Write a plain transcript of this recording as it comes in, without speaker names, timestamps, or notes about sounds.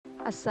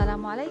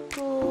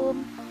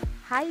Assalamualaikum.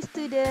 Hi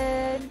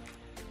student.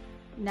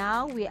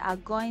 Now we are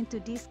going to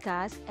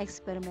discuss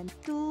experiment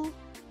 2,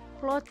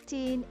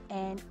 plotting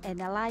and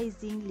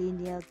analyzing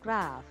linear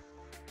graph.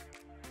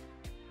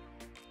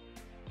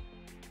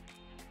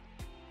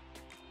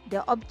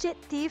 The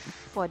objective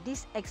for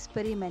this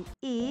experiment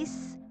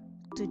is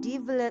to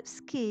develop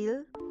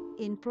skill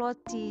in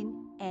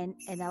plotting and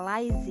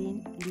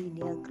analyzing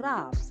linear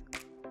graphs.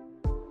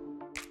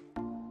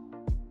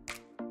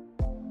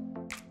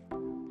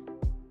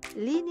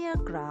 Linear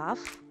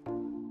graph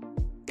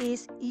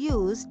is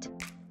used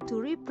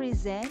to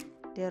represent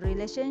the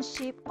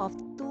relationship of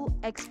two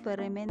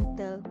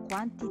experimental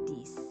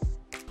quantities.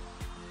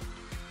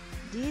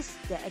 This is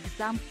the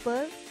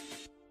example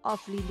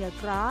of linear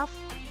graph.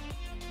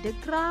 The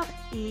graph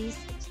is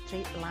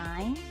straight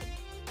line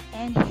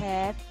and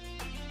have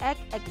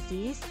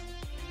x-axis,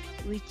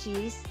 which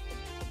is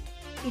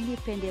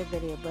independent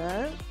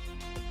variable,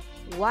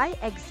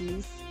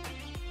 y-axis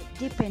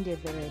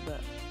dependent variable.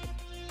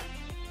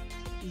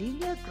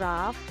 Linear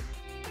graph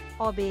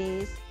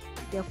obeys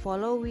the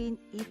following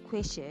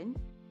equation: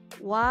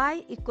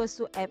 y equals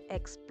to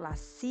mx plus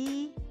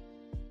c,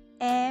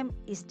 m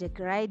is the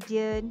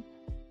gradient,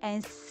 and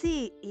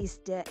c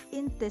is the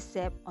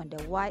intercept on the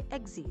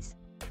y-axis.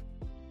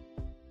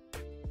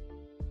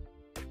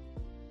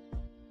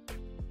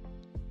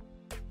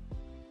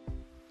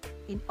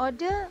 In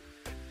order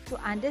to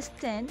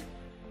understand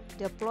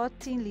the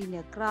plotting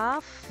linear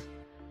graph,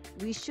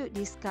 we should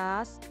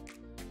discuss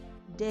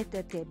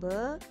data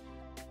table,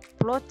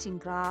 plotting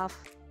graph,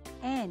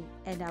 and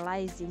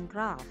analyzing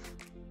graph.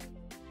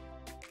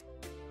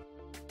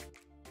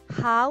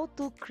 How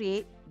to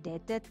create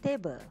data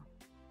table?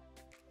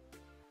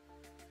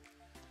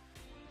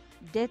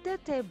 Data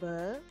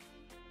table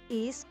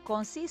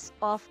consists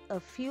of a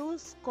few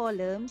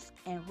columns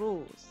and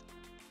rows.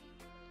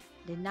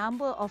 The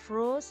number of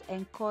rows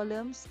and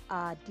columns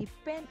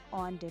depend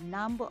on the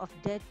number of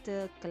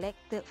data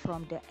collected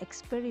from the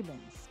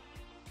experiments.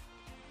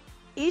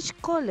 Each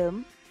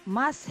column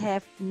must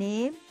have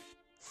name,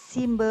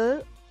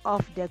 symbol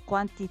of the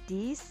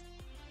quantities,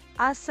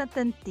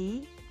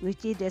 uncertainty,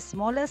 which is the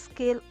smaller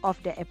scale of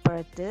the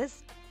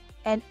apparatus,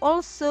 and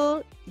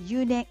also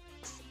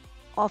units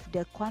of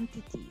the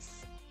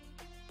quantities.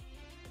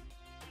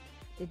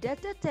 The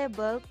data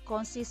table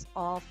consists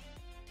of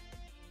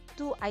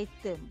two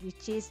items,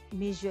 which is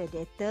measured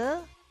data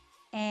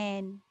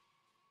and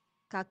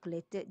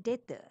calculated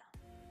data.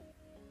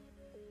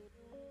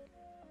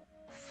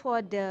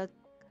 For the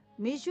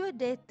measured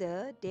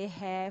data, they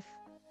have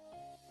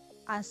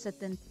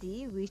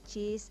uncertainty, which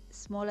is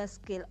smaller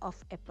scale of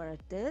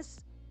apparatus.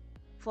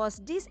 For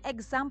this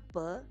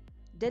example,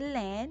 the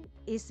length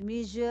is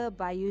measured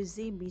by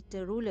using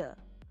meter ruler.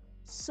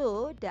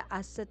 So the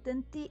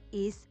uncertainty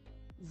is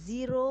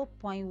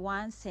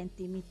 0.1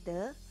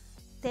 centimeter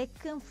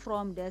taken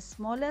from the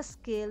smaller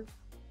scale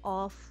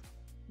of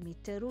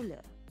meter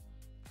ruler.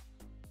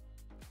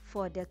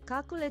 For the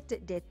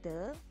calculated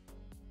data,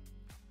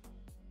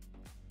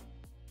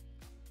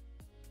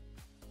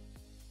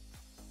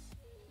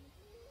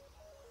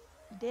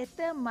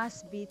 data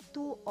must be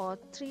 2 or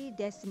 3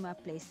 decimal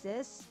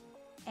places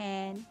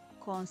and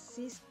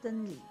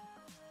consistently.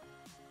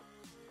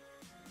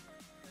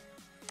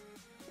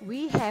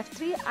 We have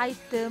 3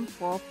 items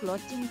for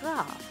plotting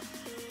graph: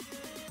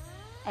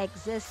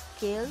 axis,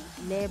 scale,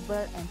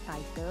 label and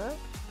title,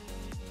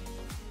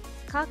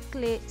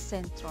 calculate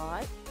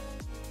centroid,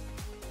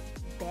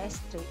 base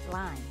straight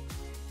line.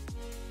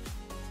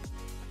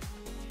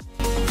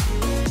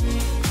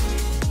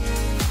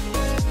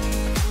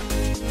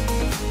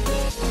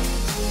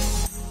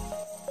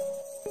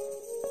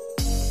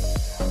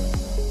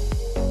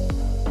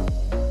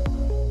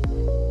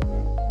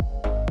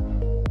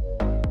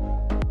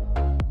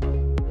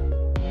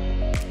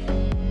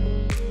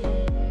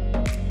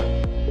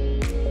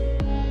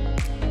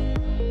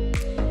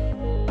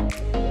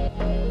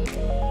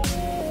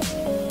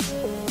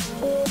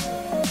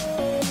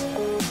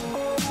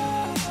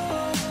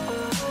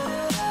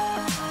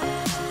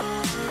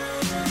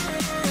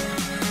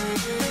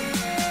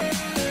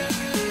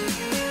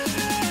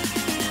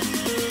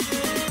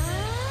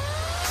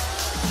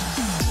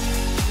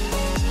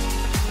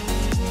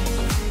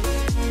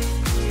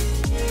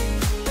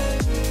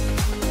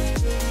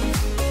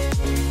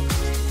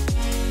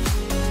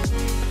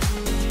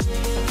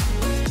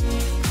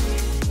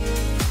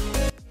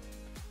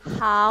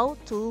 How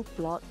to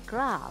plot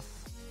graph?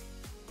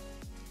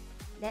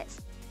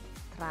 Let's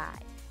try.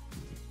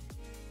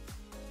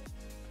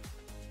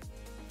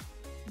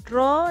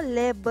 Draw,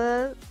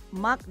 label,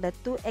 mark the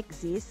two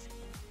axes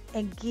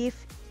and give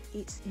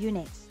its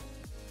units.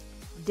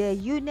 The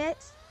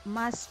units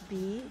must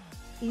be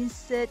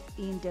inserted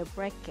in the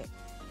bracket.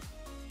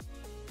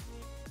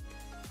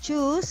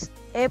 Choose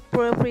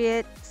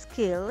appropriate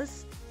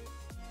scales,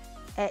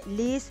 at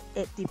least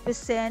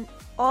 80%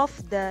 of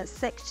the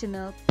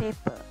sectional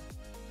paper.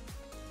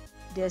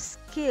 The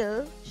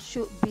scale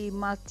should be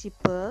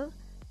multiple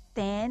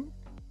 10,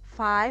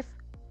 5,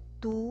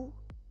 2,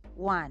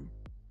 1.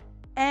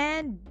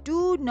 and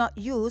do not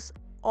use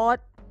odd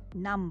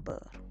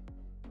number.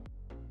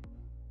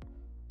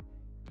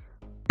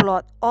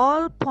 Plot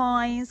all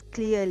points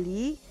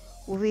clearly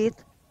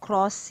with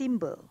cross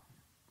symbol.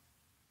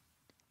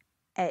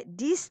 At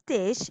this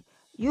stage,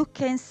 you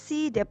can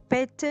see the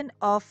pattern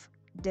of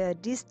the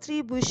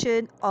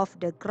distribution of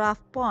the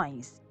graph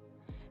points.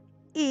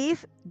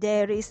 If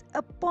there is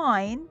a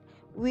point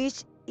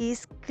which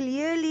is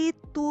clearly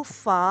too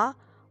far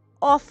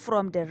off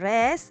from the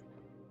rest,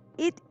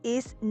 it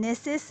is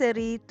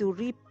necessary to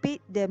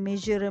repeat the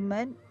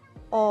measurement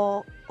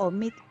or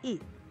omit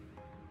it.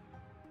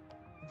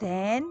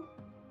 Then,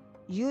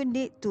 you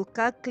need to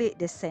calculate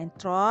the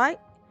centroid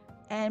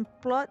and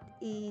plot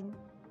it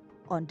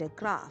on the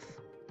graph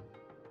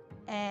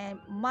and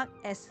mark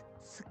as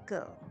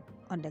circle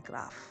on the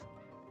graph.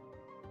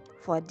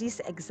 For this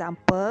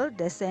example,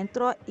 the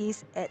centroid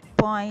is at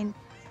point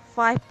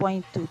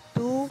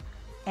 5.22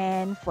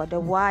 and for the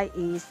y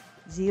is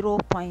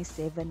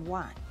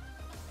 0.71.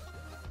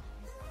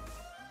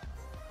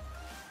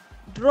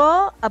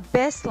 Draw a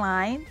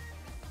baseline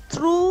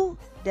through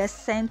the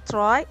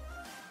centroid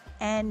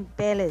and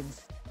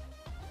balance.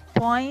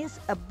 Points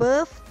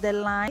above the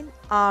line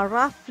are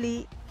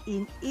roughly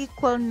in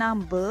equal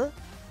number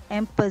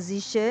and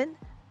position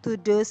to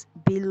those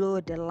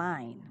below the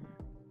line.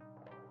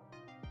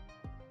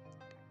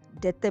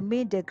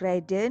 Determine the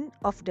gradient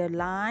of the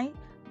line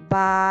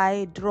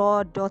by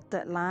draw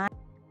dotted line.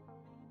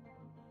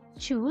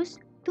 Choose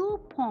 2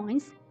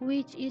 points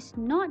which is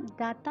not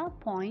data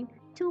point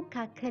to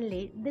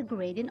calculate the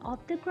gradient of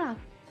the graph.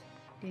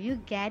 Do you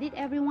get it,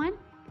 everyone?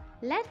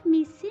 Let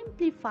me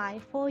simplify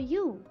for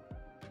you.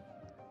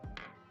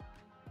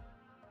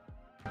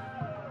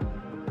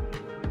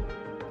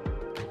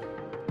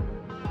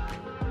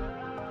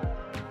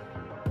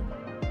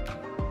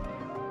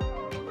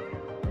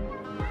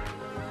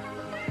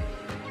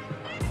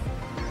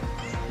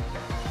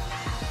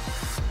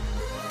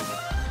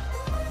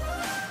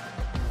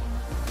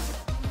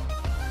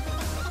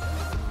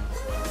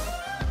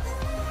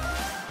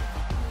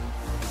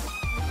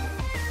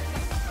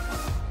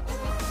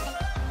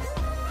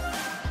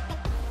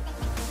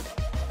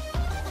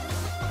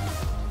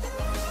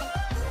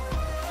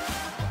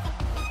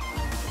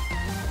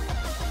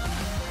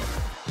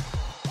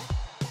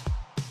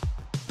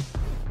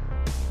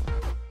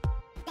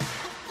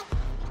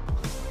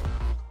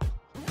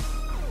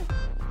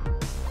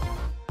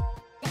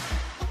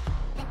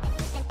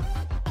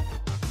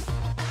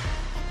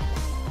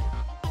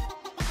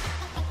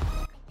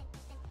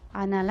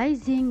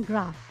 Analyzing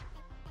graph.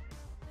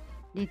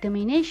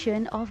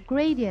 Determination of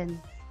gradient.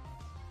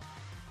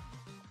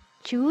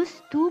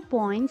 Choose 2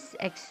 points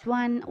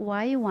x1,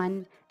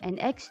 y1 and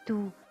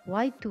x2,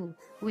 y2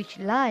 which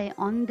lie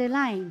on the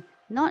line,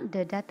 not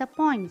the data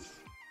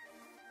points.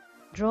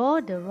 Draw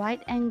the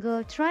right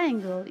angle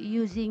triangle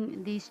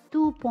using these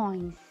 2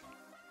 points.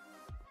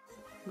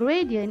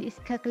 Gradient is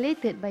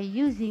calculated by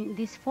using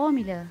this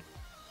formula.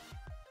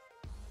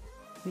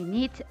 We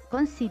need to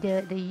consider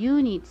the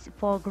units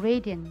for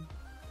gradient.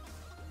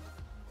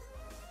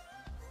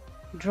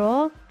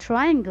 Draw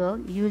triangle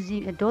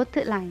using a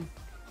dotted line.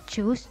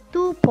 Choose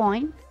 2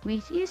 points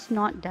which is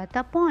not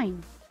data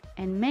point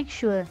and make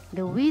sure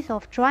the width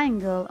of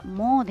triangle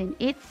more than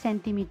 8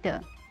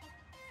 cm.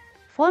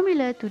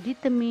 Formula to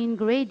determine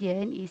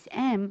gradient is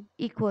m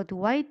equal to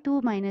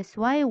y2 minus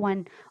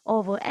y1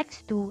 over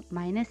x2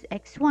 minus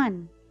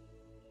x1.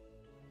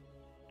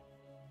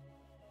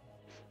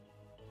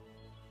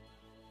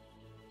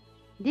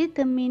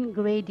 Determine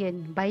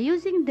gradient. By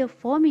using the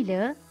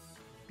formula,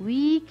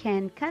 we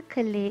can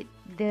calculate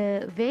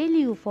the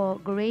value for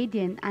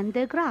gradient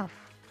under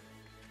graph.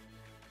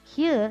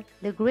 Here,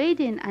 the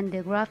gradient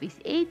under graph is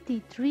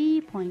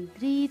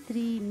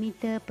 83.33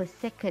 meter per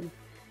second.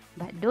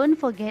 But don't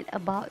forget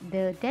about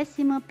the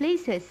decimal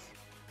places.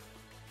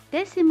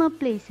 Decimal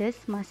places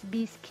must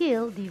be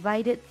scale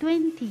divided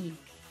 20.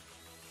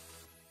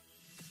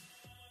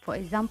 For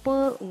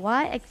example,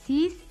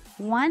 y-axis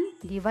 1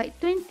 divide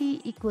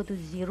 20 equal to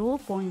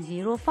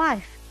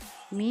 0.05,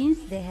 means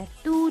they have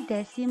 2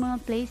 decimal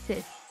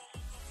places.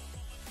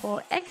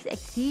 For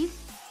x-axis,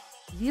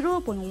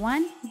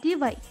 0.1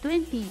 divide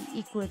 20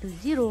 equal to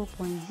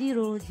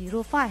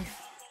 0.005,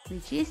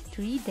 which is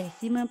 3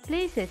 decimal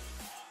places.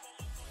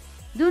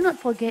 Do not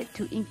forget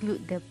to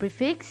include the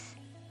prefix,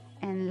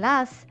 and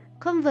last,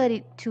 convert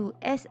it to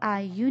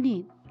SI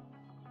unit.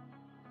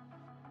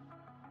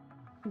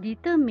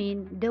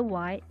 Determine the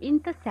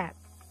y-intercept.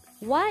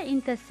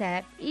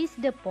 Y-intercept is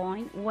the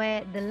point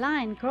where the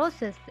line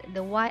crosses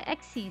the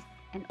y-axis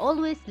and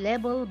always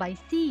labeled by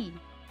C.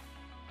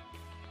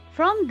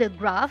 From the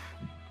graph,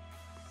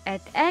 at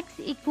x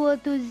equal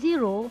to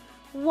 0,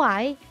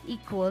 y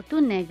equal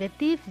to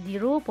negative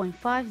 0.50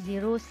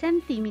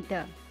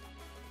 cm.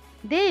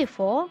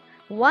 Therefore,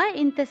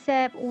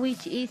 y-intercept,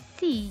 which is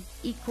C,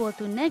 equal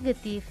to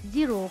negative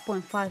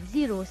 0.50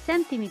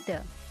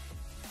 cm.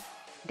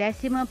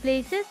 Decimal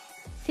places,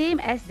 same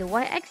as the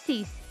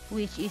y-axis,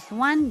 which is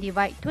 1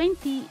 divide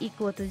 20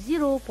 equal to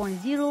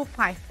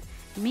 0.05,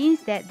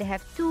 means that they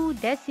have 2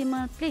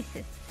 decimal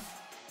places.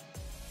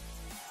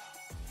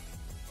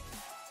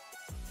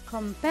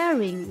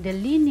 Comparing the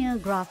linear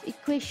graph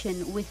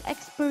equation with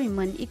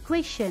experiment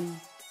equation.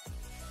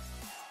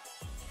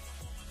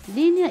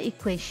 Linear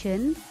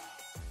equation,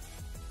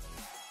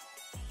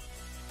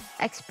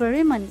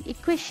 experiment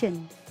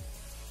equation.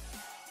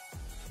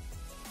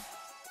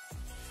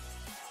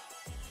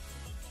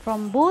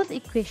 From both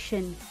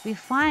equations, we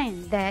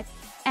find that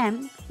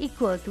m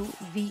equal to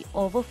v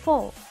over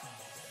 4.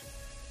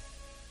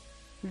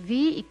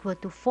 V equal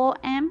to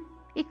 4m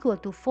equal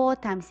to 4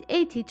 times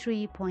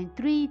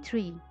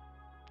 83.33.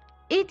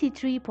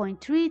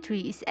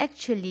 83.33 is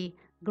actually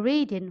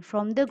gradient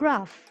from the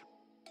graph.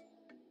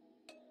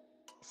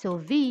 So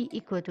V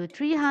equal to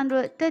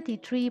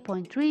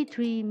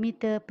 333.33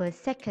 meter per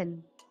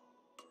second.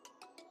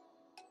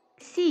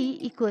 C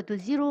equal to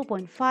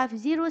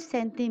 0.50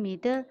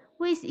 centimeter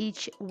with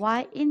each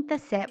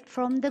y-intercept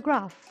from the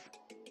graph.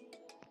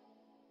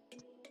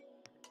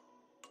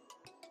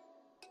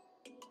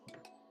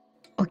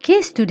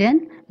 Okay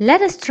student,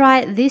 let us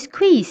try this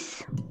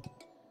quiz.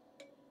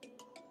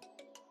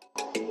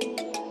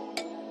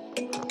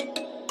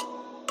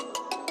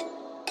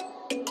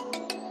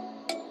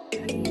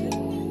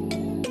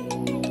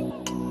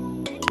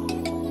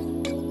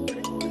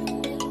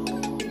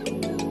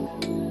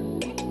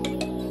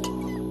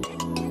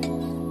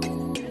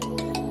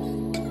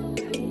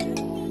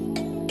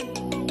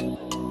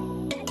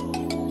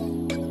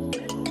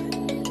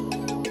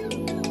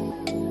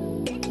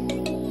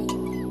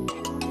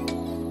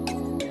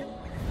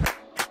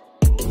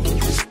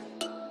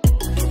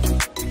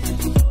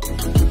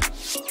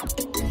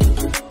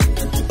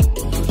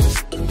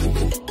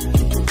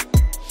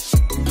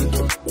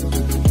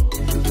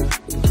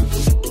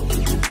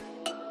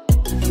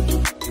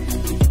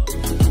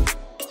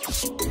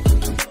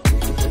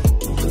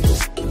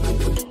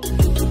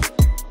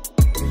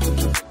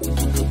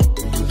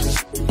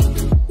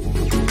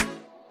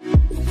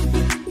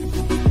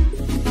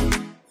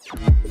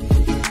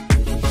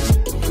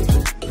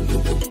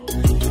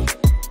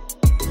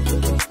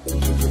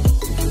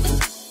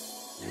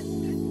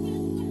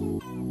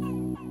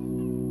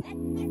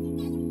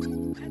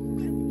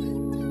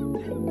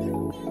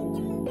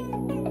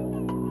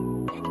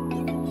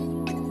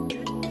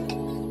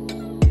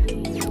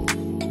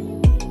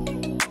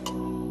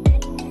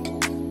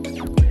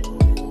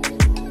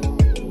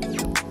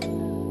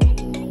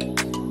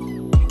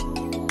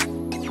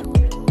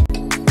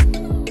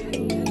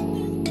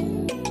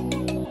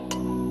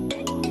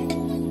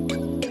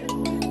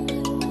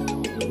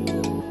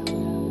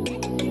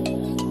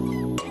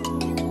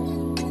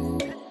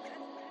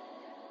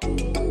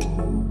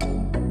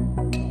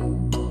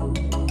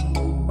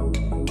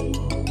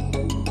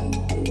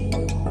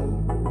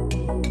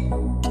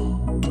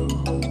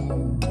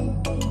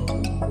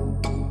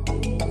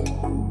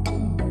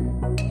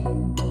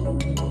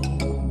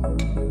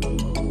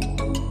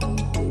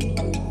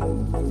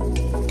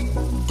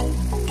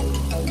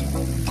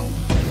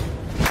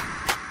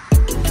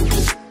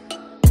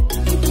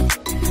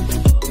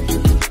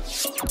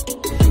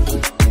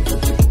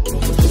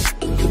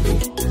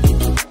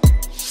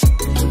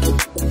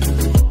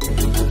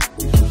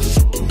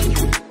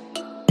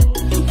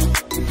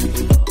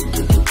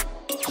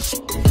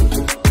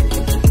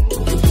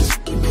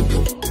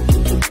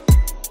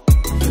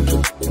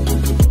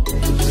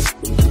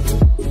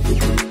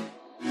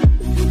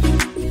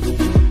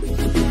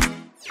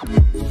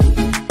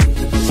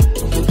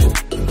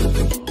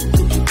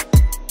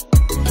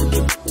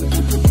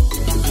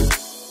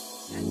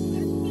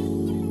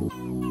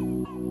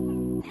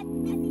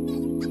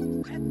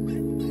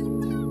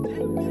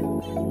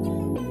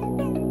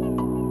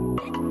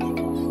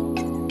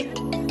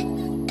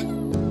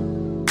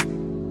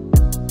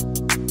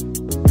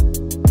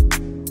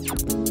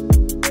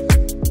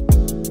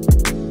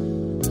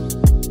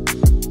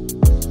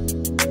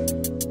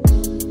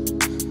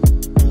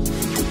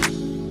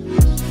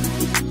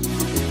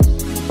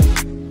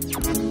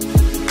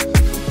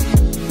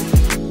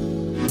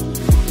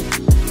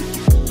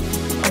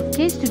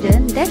 Okay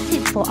student, that's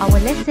it for our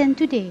lesson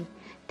today.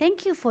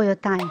 Thank you for your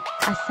time.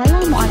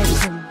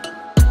 Assalamualaikum.